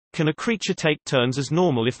Can a creature take turns as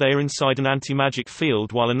normal if they are inside an anti-magic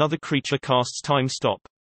field while another creature casts Time Stop?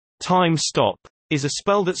 Time Stop is a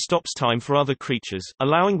spell that stops time for other creatures,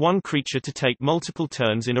 allowing one creature to take multiple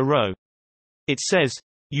turns in a row. It says,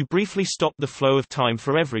 you briefly stop the flow of time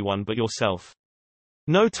for everyone but yourself.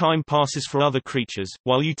 No time passes for other creatures,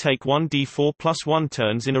 while you take 1d4+1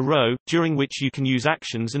 turns in a row, during which you can use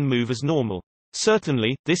actions and move as normal.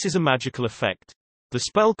 Certainly, this is a magical effect. The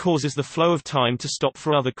spell causes the flow of time to stop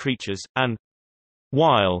for other creatures, and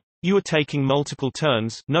while you are taking multiple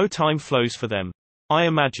turns, no time flows for them. I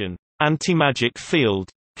imagine Antimagic Field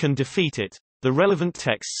can defeat it. The relevant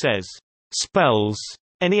text says, spells.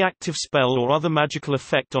 Any active spell or other magical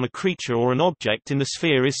effect on a creature or an object in the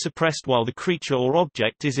sphere is suppressed while the creature or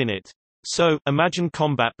object is in it. So, imagine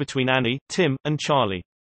combat between Annie, Tim, and Charlie.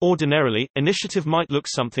 Ordinarily, initiative might look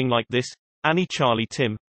something like this: Annie, Charlie,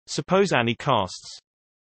 Tim. Suppose Annie casts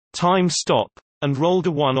Time Stop and rolled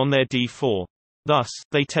a 1 on their d4. Thus,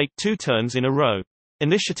 they take 2 turns in a row.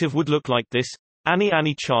 Initiative would look like this: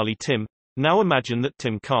 Annie, Charlie, Tim. Now imagine that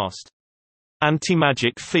Tim cast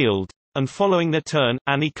Antimagic Field, and following their turn,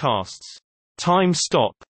 Annie casts Time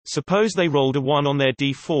Stop. Suppose they rolled a 1 on their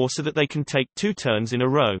d4 so that they can take 2 turns in a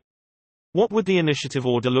row. What would the initiative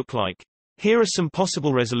order look like? Here are some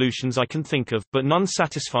possible resolutions I can think of, but none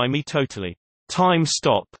satisfy me totally. Time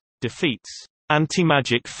Stop defeats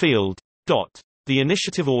Antimagic Field. The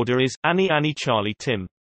initiative order is Annie, Charlie, Tim.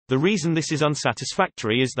 The reason this is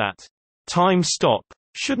unsatisfactory is that Time Stop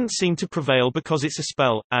shouldn't seem to prevail because it's a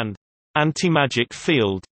spell, and Antimagic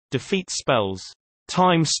Field defeats spells.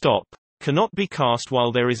 Time Stop cannot be cast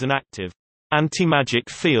while there is an active Antimagic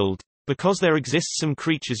Field, because there exists some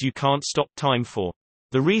creatures you can't stop time for.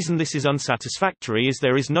 The reason this is unsatisfactory is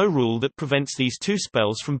there is no rule that prevents these two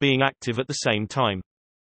spells from being active at the same time.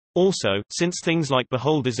 Also, since things like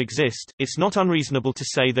beholders exist, it's not unreasonable to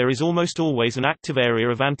say there is almost always an active area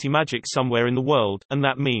of anti-magic somewhere in the world, and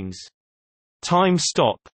that means Time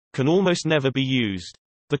Stop can almost never be used.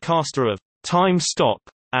 The caster of Time Stop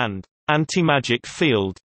and Antimagic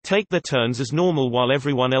Field take their turns as normal while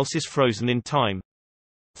everyone else is frozen in time.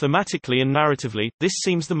 Thematically and narratively, this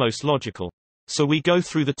seems the most logical. So we go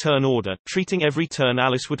through the turn order, treating every turn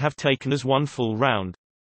Alice would have taken as one full round.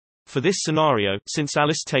 For this scenario, since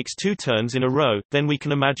Alice takes 2 turns in a row, then we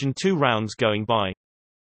can imagine 2 rounds going by.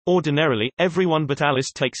 Ordinarily, everyone but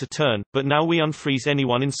Alice takes a turn, but now we unfreeze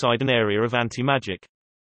anyone inside an area of anti-magic.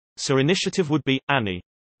 So initiative would be, Annie.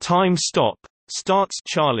 Time Stop starts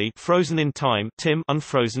Charlie, frozen in time, Tim,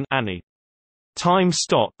 unfrozen, Annie. Time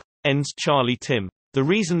Stop ends Charlie, Tim. The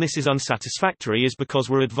reason this is unsatisfactory is because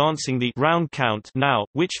we're advancing the round count now,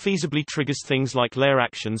 which feasibly triggers things like layer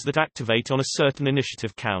actions that activate on a certain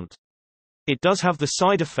initiative count. It does have the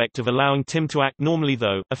side effect of allowing Tim to act normally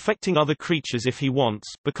though, affecting other creatures if he wants,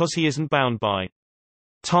 because he isn't bound by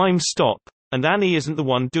Time Stop, and Annie isn't the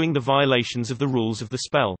one doing the violations of the rules of the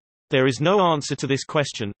spell. There is no answer to this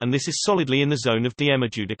question, and this is solidly in the zone of DM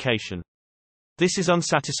adjudication. This is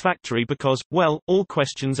unsatisfactory because, well, all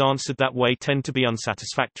questions answered that way tend to be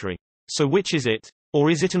unsatisfactory. So which is it? Or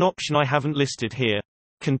is it an option I haven't listed here?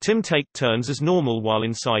 Can Tim take turns as normal while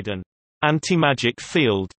inside an Antimagic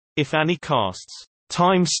Field if Annie casts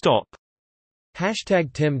Time Stop?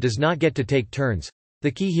 Tim does not get to take turns.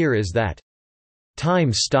 The key here is that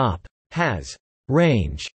Time Stop has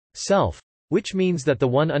range self, which means that the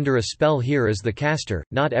one under a spell here is the caster,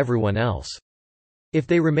 not everyone else. If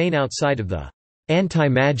they remain outside of the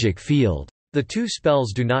Antimagic Field, the two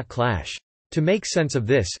spells do not clash. To make sense of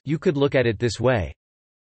this, you could look at it this way.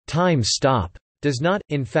 Time Stop does not,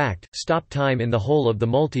 in fact, stop time in the whole of the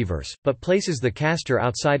multiverse, but places the caster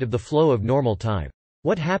outside of the flow of normal time.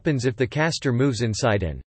 What happens if the caster moves inside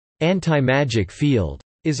an Antimagic Field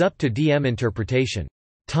is up to DM interpretation.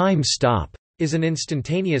 Time Stop is an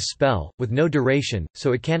instantaneous spell, with no duration,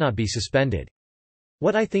 so it cannot be suspended.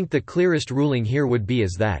 What I think the clearest ruling here would be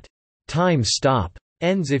is that Time Stop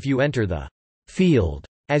ends if you enter the field,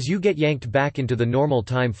 as you get yanked back into the normal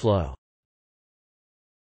time flow.